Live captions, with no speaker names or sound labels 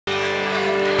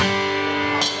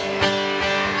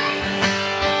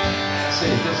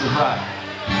is right.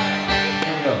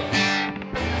 Here we go.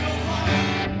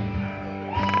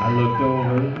 I looked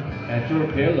over at your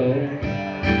pillow,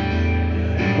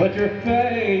 but your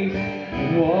face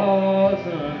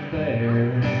wasn't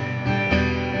there.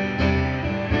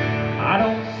 I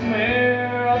don't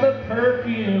smell the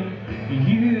perfume you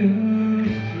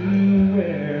used to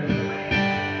wear,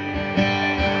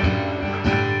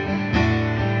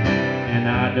 and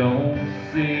I don't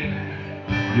see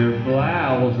your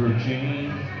blouse or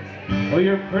jeans or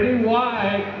your pretty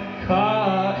white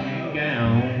cotton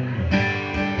gown.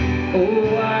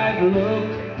 Oh, I've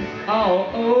looked all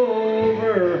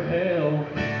over hell,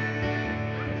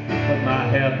 but my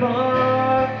heaven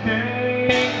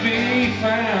can't be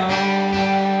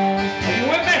found. Are you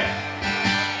with me?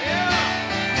 Yeah.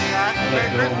 I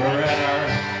looked over at our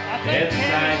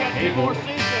bedside table,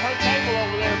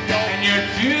 and your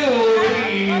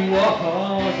jewelry was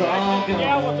all gone.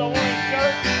 Yeah, with the orange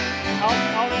shirt.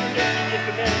 I'll introduce you in just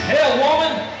a minute. Hell,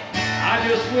 woman, I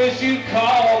just wish you'd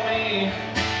call me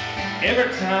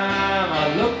every time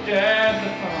I looked at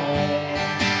the phone.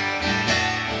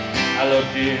 I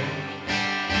looked in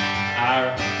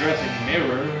our dressing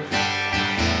mirror,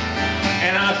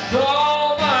 and I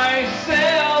saw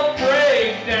myself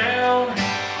break down.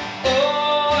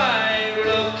 Oh, I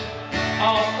looked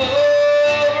all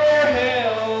over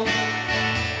hell,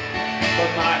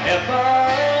 but my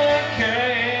heaven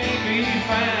can't be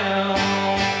found.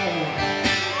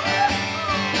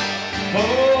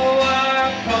 Oh,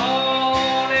 I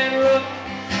called and looked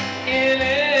in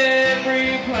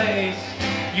every place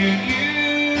you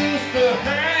used to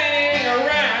hang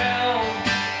around.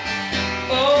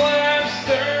 Oh, I've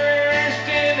searched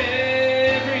in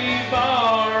every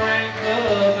bar and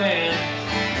club and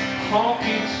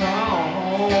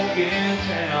honky-tonk in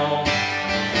town.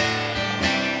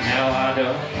 Now I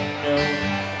don't know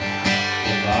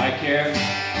if I can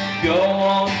go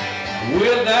on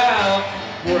without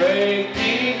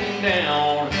breaking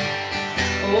down.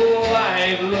 Oh,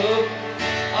 I've looked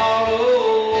all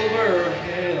over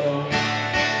hell,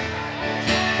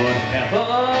 but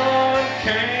heaven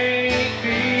can't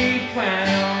be found.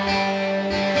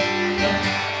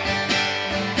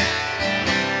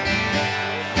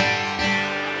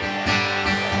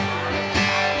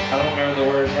 I don't remember the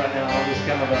words right now. I'm just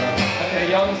kind of okay,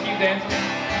 y'all just keep dancing.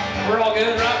 We're all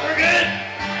good, right? We're good.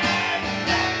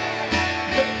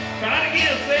 Try it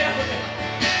again, Sam.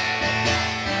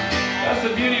 That's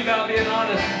the beauty about being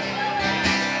honest.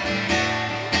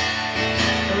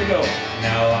 Here we go.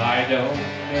 Now I don't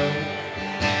know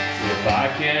if I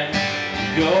can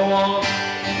go on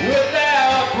without